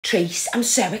Trace, I'm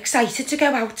so excited to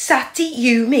go out Saturday,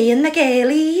 you, me and the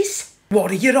girlies. What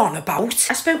are you on about?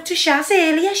 I spoke to Shaz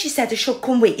earlier, she said I should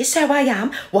come with you, so I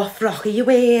am. What frock are you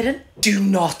wearing? Do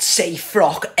not say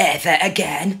frock ever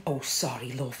again. Oh,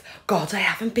 sorry, love. God, I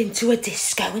haven't been to a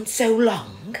disco in so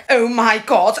long. Oh my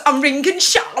God, I'm ringing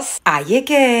Shaz. Hiya,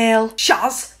 girl.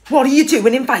 Shaz, what are you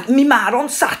doing inviting me ma on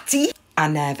Saturday? I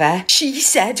never. You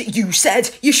said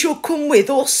you should come with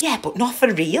us. Yeah, but not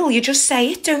for real. You just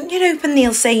say it, don't you? Hoping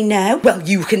they'll say no. Well,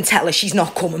 you can tell her she's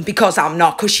not coming because I'm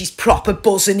not, because she's proper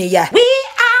buzzing here. We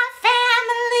are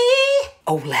family.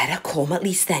 Oh, let her come. At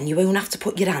least then you won't have to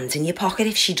put your hand in your pocket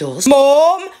if she does.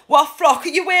 Mum, what frock are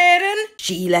you wearing?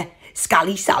 Sheila,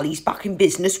 Scally Sally's back in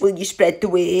business. Will you spread the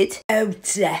word? Oh,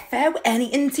 defo.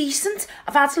 Anything decent.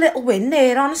 I've had a little win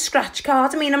there on a scratch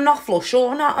card. I mean, I'm not flush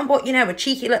or nothing, but, you know, a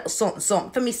cheeky little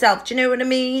something for myself. Do you know what I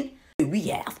mean? Oh,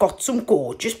 yeah, I've got some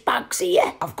gorgeous bags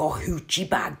here. I've got Hoochie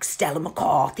bags, Stella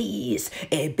McCarthy's,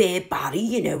 Burberry,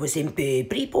 you know, as in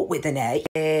Burberry, but with an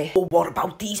A. But what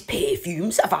about these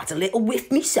perfumes? I've had a little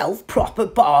whiff myself, proper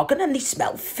bargain, and they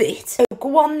smell fit. Oh,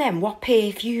 go on then, what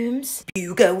perfumes?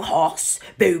 Hugo Hoss,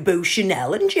 Bobo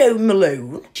Chanel and Joan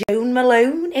Malone. Joan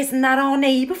Malone? Isn't that our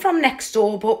neighbour from next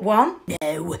door but one?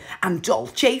 No, and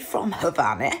Dolce from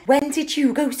Havana. When did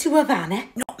you go to Havana?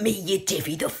 Not me, you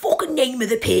divvy, the fucking name of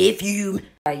the perfume.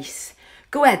 Nice.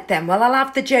 Go ahead then, well I'll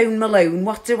have the Joan Malone.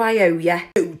 What do I owe you?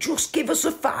 Oh, just give us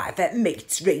a five at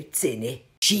mates rates innit?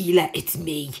 Sheila, it's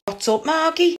me. What's up,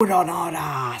 Margie? We're on our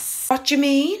ass. What do you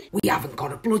mean? We haven't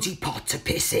got a bloody pot to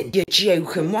piss in. You're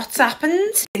joking, what's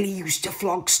happened? Billy used to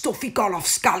flog stuff he got off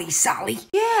Scally Sally.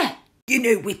 Yeah. You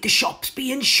know, with the shops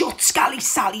being shut, Scally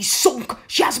Sally's sunk.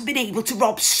 She hasn't been able to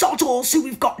rob sod all, so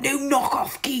we've got no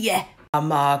knock-off gear. Oh,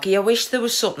 Margie, I wish there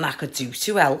was something I could do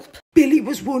to help. Billy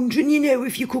was wondering, you know,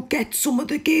 if you could get some of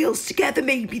the girls together,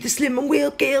 maybe the Slim and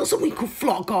Whale girls, and we could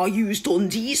flog our used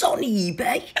undies on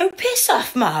eBay. Oh, piss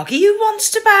off, Margie. Who wants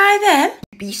to buy them?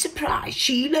 You'd be surprised,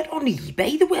 Sheila, on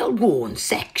eBay, the well-worn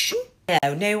section.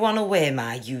 No one will wear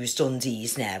my used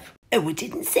undies now. Oh, I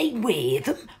didn't say wear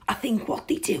them. I think what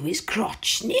they do is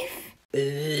crotch sniff.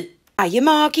 Hiya,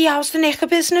 Margie, how's the knicker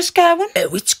business going?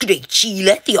 Oh, it's great,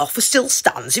 Sheila. The offer still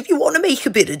stands if you want to make a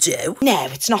bit of dough. No,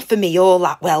 it's not for me, all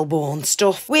that well-worn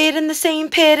stuff. Wearing the same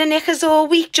pair of knickers all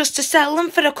week just to sell them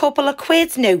for a couple of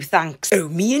quid, no thanks. Oh,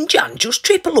 me and Jan just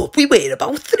triple up. We wear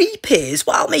about 3 pairs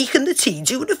while making the tea,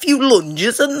 doing a few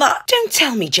lunges and that. Don't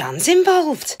tell me Jan's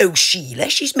involved. Oh, Sheila,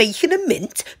 she's making a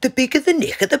mint. The bigger the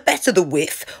knicker, the better the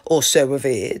whiff, or so I've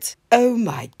heard. Oh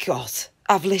my God,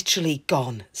 I've literally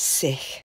gone sick.